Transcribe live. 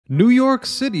New York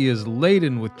City is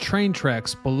laden with train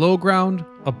tracks below ground,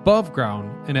 above ground,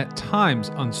 and at times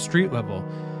on street level.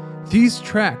 These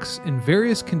tracks, in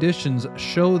various conditions,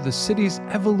 show the city's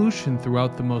evolution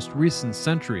throughout the most recent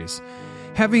centuries,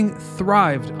 having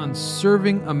thrived on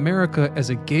serving America as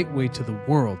a gateway to the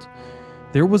world.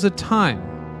 There was a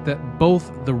time that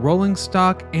both the rolling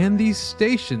stock and these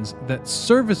stations that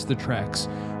service the tracks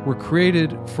were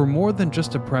created for more than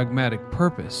just a pragmatic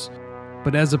purpose,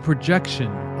 but as a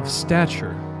projection of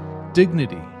stature,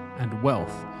 dignity, and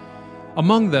wealth.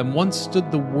 Among them once stood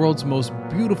the world's most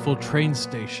beautiful train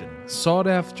station, sought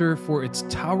after for its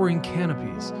towering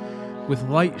canopies, with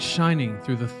light shining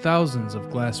through the thousands of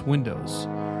glass windows.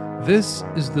 This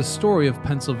is the story of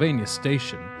Pennsylvania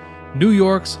Station, New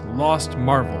York's lost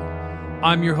marvel.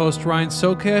 I'm your host Ryan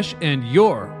Sokash, and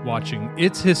you're watching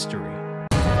It's History.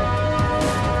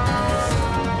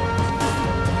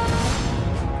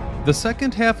 The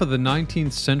second half of the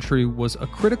 19th century was a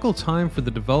critical time for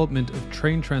the development of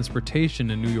train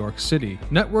transportation in New York City.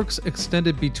 Networks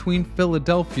extended between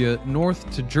Philadelphia north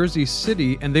to Jersey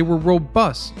City, and they were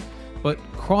robust, but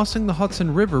crossing the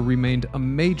Hudson River remained a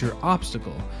major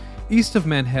obstacle. East of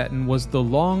Manhattan was the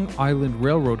Long Island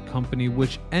Railroad Company,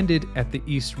 which ended at the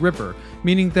East River,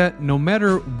 meaning that no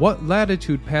matter what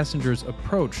latitude passengers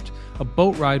approached, a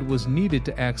boat ride was needed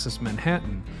to access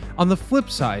Manhattan. On the flip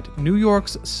side, New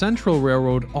York's Central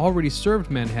Railroad already served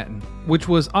Manhattan, which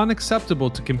was unacceptable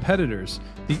to competitors.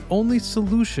 The only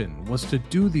solution was to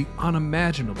do the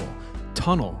unimaginable: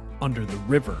 tunnel under the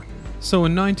river. So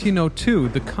in 1902,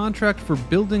 the contract for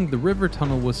building the river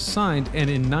tunnel was signed,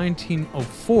 and in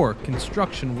 1904,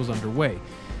 construction was underway.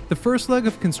 The first leg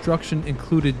of construction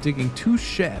included digging two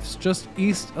shafts just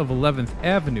east of 11th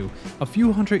Avenue, a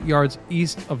few hundred yards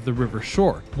east of the river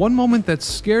shore. One moment that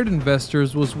scared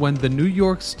investors was when the New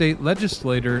York State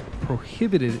Legislature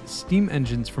prohibited steam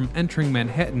engines from entering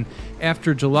Manhattan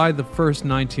after July 1st,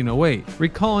 1908,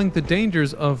 recalling the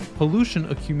dangers of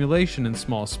pollution accumulation in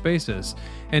small spaces,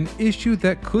 an issue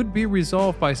that could be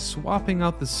resolved by swapping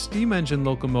out the steam engine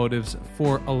locomotives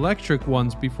for electric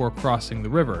ones before crossing the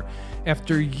river.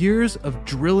 After years of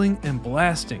drilling and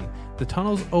blasting, the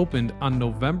tunnels opened on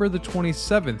November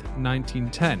 27th,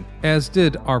 1910, as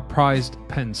did our prized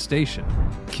Penn Station.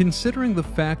 Considering the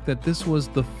fact that this was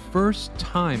the first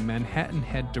time Manhattan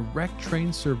had direct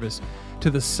train service to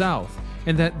the south,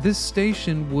 and that this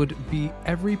station would be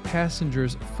every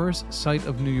passenger's first sight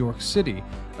of New York City,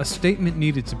 a statement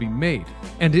needed to be made.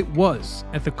 And it was,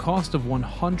 at the cost of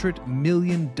 $100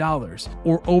 million,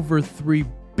 or over $3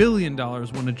 billion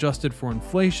when adjusted for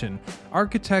inflation.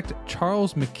 Architect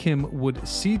Charles McKim would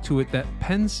see to it that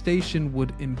Penn Station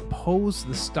would impose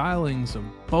the stylings of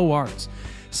Beaux Arts,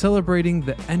 celebrating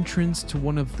the entrance to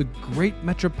one of the great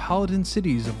metropolitan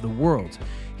cities of the world.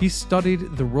 He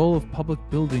studied the role of public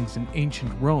buildings in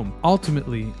ancient Rome,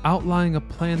 ultimately outlining a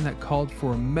plan that called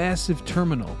for a massive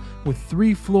terminal with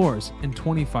 3 floors and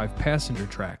 25 passenger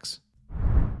tracks.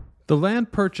 The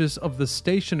land purchase of the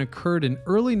station occurred in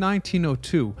early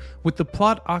 1902, with the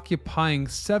plot occupying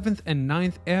 7th and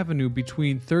 9th Avenue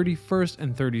between 31st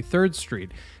and 33rd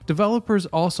Street. Developers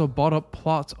also bought up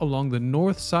plots along the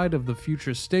north side of the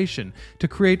future station to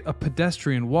create a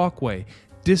pedestrian walkway,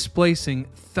 displacing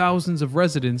thousands of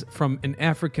residents from an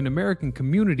African American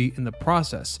community in the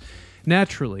process.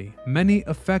 Naturally, many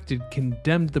affected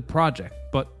condemned the project,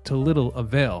 but to little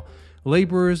avail.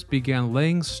 Laborers began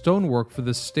laying stonework for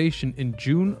the station in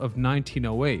June of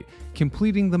 1908,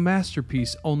 completing the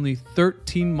masterpiece only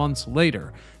 13 months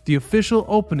later. The official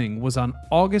opening was on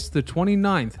August the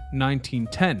 29th,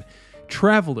 1910.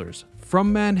 Travelers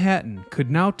from Manhattan could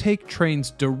now take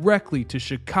trains directly to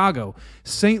Chicago,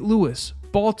 St. Louis,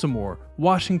 Baltimore,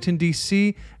 Washington,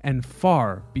 D.C., and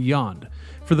far beyond.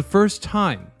 For the first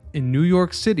time in New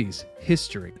York City's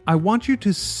history, I want you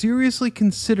to seriously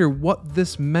consider what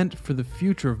this meant for the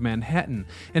future of Manhattan,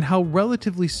 and how,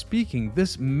 relatively speaking,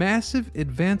 this massive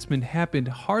advancement happened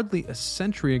hardly a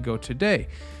century ago today.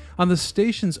 On the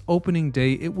station's opening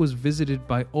day, it was visited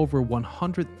by over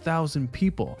 100,000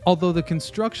 people. Although the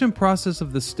construction process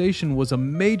of the station was a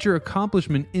major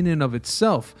accomplishment in and of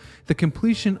itself, the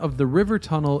completion of the river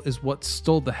tunnel is what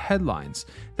stole the headlines.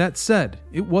 That said,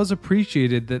 it was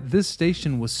appreciated that this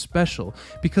station was special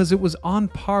because it was on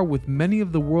par with many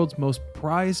of the world's most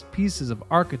prized pieces of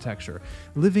architecture,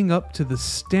 living up to the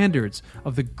standards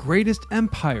of the greatest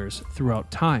empires throughout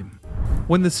time.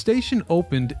 When the station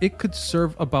opened, it could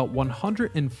serve about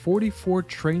 144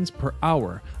 trains per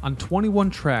hour on 21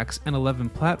 tracks and 11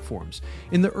 platforms.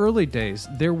 In the early days,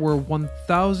 there were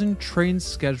 1,000 trains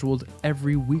scheduled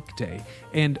every weekday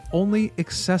and only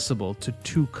accessible to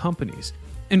 2 companies.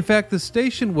 In fact, the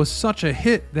station was such a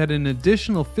hit that an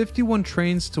additional 51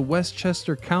 trains to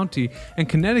Westchester County and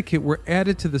Connecticut were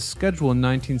added to the schedule in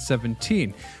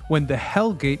 1917, when the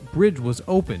Hellgate Bridge was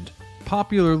opened.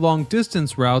 Popular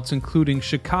long-distance routes, including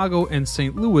Chicago and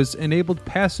St. Louis, enabled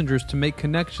passengers to make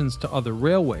connections to other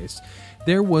railways.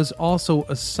 There was also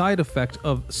a side effect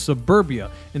of suburbia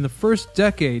in the first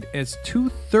decade, as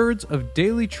 2/3 of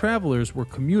daily travelers were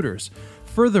commuters.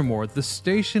 Furthermore, the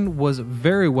station was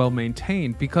very well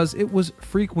maintained because it was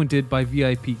frequented by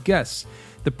VIP guests.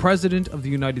 The President of the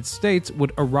United States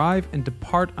would arrive and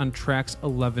depart on tracks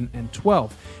 11 and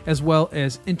 12, as well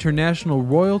as international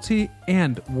royalty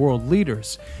and world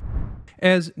leaders.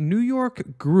 As New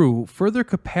York grew, further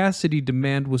capacity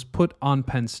demand was put on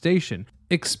Penn Station.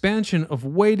 Expansion of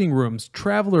waiting rooms,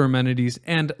 traveler amenities,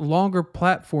 and longer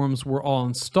platforms were all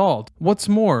installed. What's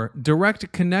more,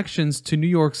 direct connections to New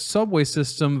York's subway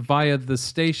system via the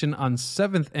station on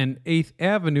 7th and 8th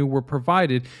Avenue were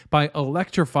provided by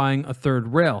electrifying a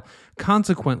third rail.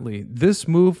 Consequently, this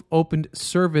move opened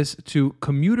service to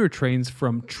commuter trains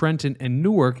from Trenton and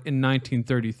Newark in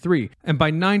 1933, and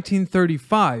by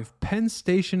 1935, Penn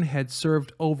Station had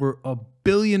served over 1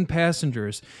 billion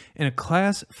passengers in a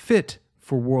class fit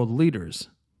for world leaders.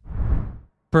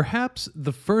 Perhaps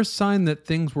the first sign that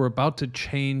things were about to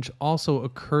change also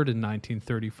occurred in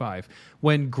 1935,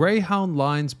 when Greyhound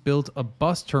Lines built a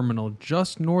bus terminal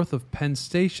just north of Penn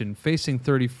Station facing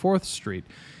 34th Street.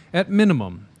 At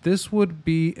minimum, this would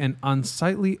be an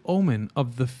unsightly omen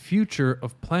of the future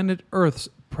of planet Earth's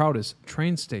proudest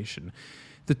train station.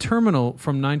 The terminal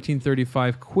from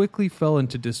 1935 quickly fell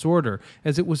into disorder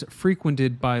as it was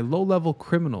frequented by low-level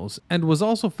criminals and was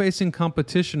also facing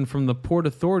competition from the Port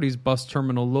Authority's bus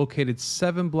terminal located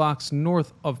 7 blocks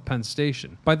north of Penn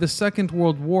Station. By the Second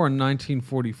World War in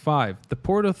 1945, the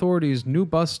Port Authority's new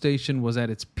bus station was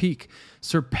at its peak,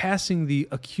 surpassing the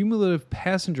accumulative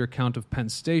passenger count of Penn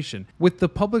Station. With the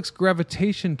public's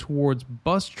gravitation towards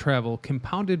bus travel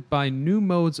compounded by new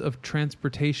modes of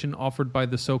transportation offered by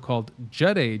the so-called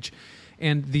jet age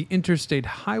and the interstate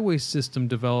highway system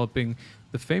developing,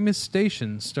 the famous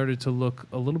station started to look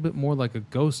a little bit more like a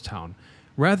ghost town.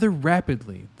 Rather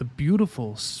rapidly, the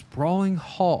beautiful, sprawling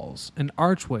halls and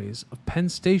archways of Penn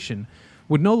Station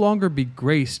would no longer be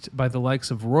graced by the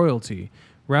likes of royalty.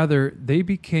 Rather, they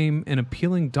became an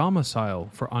appealing domicile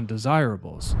for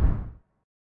undesirables.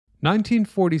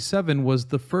 1947 was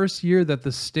the first year that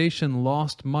the station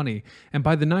lost money, and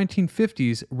by the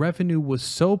 1950s, revenue was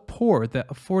so poor that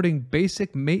affording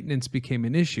basic maintenance became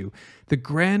an issue. The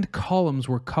grand columns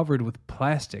were covered with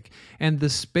plastic, and the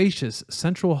spacious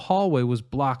central hallway was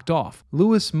blocked off.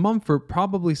 Louis Mumford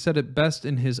probably said it best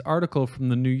in his article from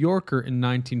The New Yorker in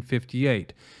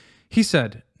 1958. He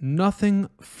said, "Nothing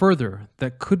further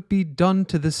that could be done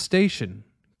to this station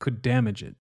could damage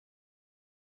it."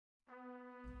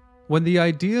 When the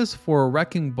ideas for a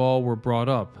wrecking ball were brought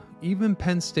up, even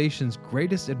Penn Station's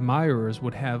greatest admirers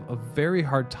would have a very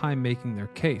hard time making their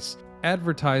case.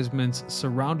 Advertisements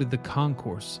surrounded the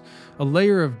concourse. A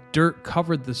layer of dirt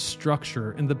covered the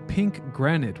structure, and the pink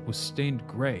granite was stained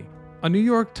gray. A New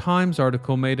York Times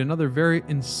article made another very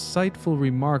insightful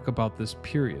remark about this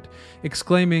period,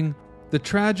 exclaiming, "The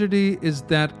tragedy is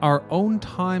that our own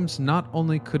times not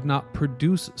only could not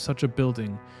produce such a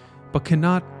building, but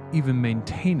cannot even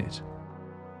maintain it."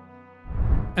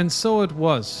 And so it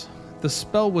was. The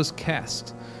spell was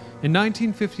cast. In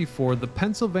 1954, the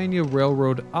Pennsylvania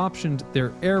Railroad optioned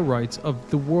their air rights of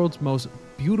the world's most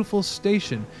beautiful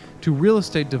station to real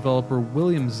estate developer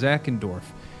William Zackendorf.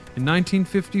 In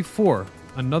 1954,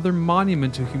 another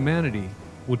monument to humanity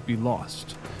would be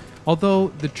lost.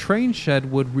 Although the train shed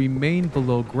would remain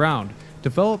below ground,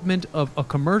 development of a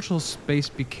commercial space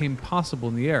became possible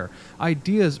in the air.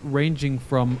 Ideas ranging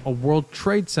from a World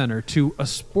Trade Center to a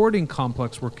sporting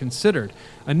complex were considered,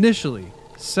 initially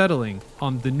settling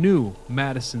on the new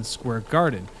Madison Square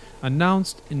Garden,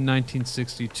 announced in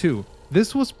 1962.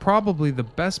 This was probably the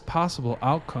best possible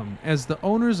outcome, as the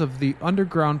owners of the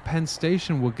underground Penn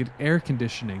Station would get air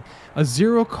conditioning, a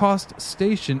zero-cost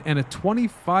station, and a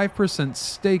 25%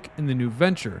 stake in the new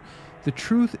venture. The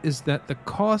truth is that the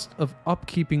cost of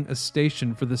upkeeping a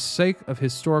station for the sake of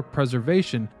historic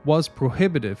preservation was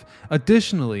prohibitive.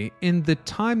 Additionally, in the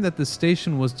time that the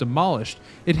station was demolished,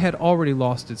 it had already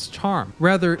lost its charm.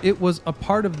 Rather, it was a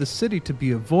part of the city to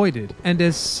be avoided, and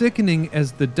as sickening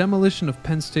as the demolition of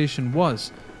Penn Station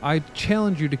was, I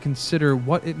challenge you to consider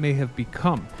what it may have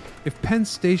become. If Penn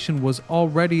Station was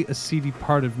already a seedy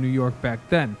part of New York back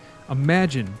then,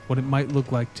 imagine what it might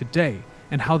look like today,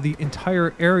 and how the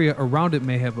entire area around it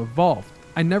may have evolved.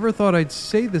 I never thought I'd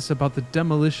say this about the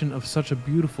demolition of such a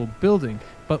beautiful building,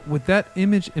 but with that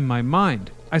image in my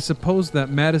mind, I suppose that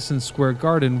Madison Square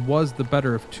Garden was the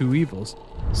better of two evils.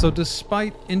 So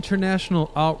despite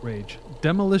international outrage,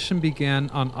 demolition began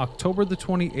on October the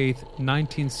 28th,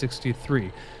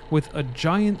 1963, with a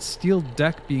giant steel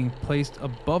deck being placed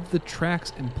above the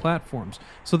tracks and platforms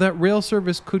so that rail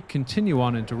service could continue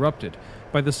uninterrupted.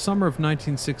 By the summer of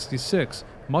 1966,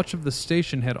 much of the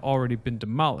station had already been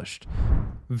demolished.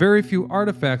 Very few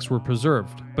artifacts were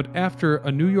preserved, but after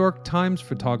a New York Times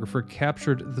photographer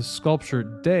captured the sculpture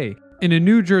Day in a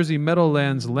New Jersey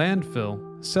Meadowlands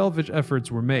landfill, salvage efforts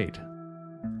were made.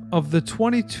 Of the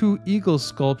 22 eagle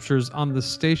sculptures on the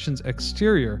station's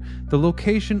exterior, the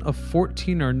location of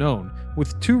 14 are known,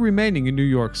 with 2 remaining in New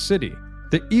York City.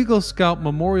 The Eagle Scout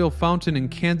Memorial Fountain in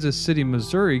Kansas City,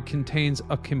 Missouri contains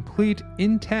a complete,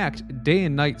 intact day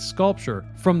and night sculpture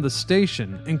from the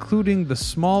station, including the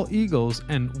small eagles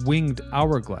and winged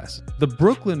hourglass. The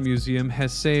Brooklyn Museum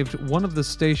has saved one of the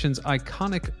station's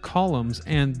iconic columns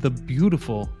and the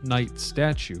beautiful night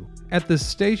statue. At the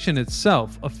station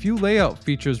itself, a few layout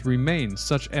features remain,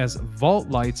 such as vault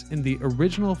lights in the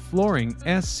original flooring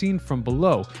as seen from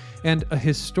below, and a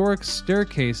historic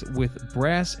staircase with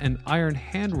brass and iron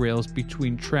handrails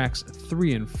between tracks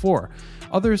 3 and 4.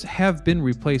 Others have been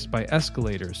replaced by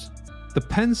escalators. The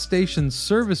Penn Station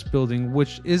service building,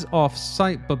 which is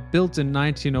off-site but built in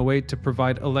 1908 to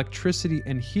provide electricity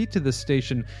and heat to the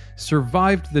station,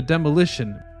 survived the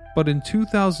demolition. But in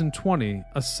 2020,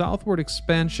 a southward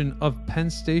expansion of Penn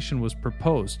Station was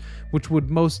proposed, which would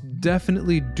most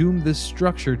definitely doom this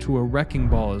structure to a wrecking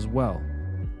ball as well.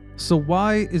 So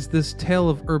why is this tale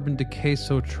of urban decay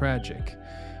so tragic?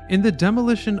 In the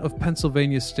demolition of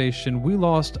Pennsylvania Station, we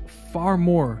lost far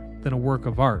more than a work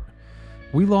of art.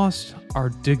 We lost our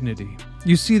dignity.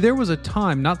 You see, there was a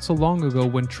time not so long ago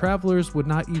when travelers would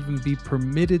not even be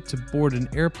permitted to board an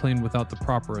airplane without the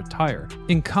proper attire.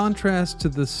 In contrast to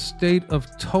the state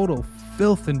of total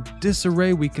filth and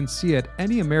disarray we can see at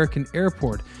any American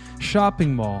airport,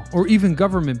 shopping mall, or even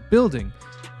government building,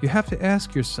 you have to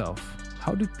ask yourself,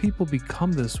 how did people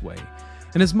become this way?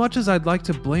 And as much as I'd like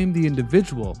to blame the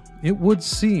individual, it would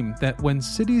seem that when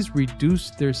cities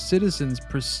reduce their citizens'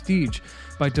 prestige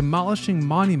by demolishing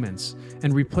monuments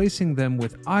and replacing them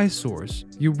with eyesores,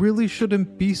 you really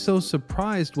shouldn't be so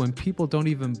surprised when people don't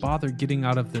even bother getting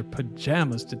out of their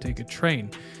pajamas to take a train.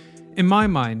 In my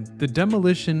mind, the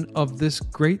demolition of this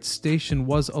great station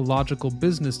was a logical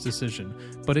business decision,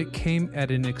 but it came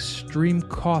at an extreme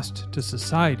cost to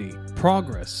society.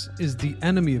 Progress is the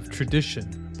enemy of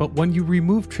tradition, but when you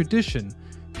remove tradition,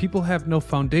 people have no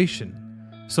foundation.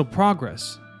 So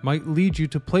progress might lead you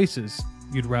to places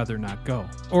you'd rather not go.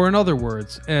 Or in other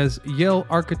words, as Yale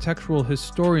architectural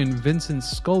historian Vincent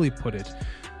Scully put it,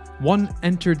 one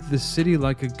entered the city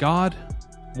like a god,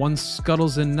 one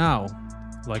scuttles in now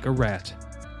like a rat.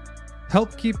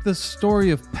 Help keep the story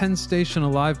of Penn Station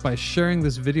alive by sharing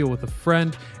this video with a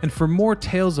friend, and for more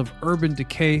tales of urban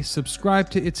decay, subscribe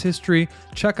to It's History,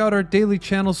 check out our daily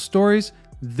channel stories.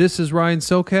 This is Ryan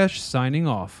Sokash signing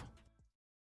off.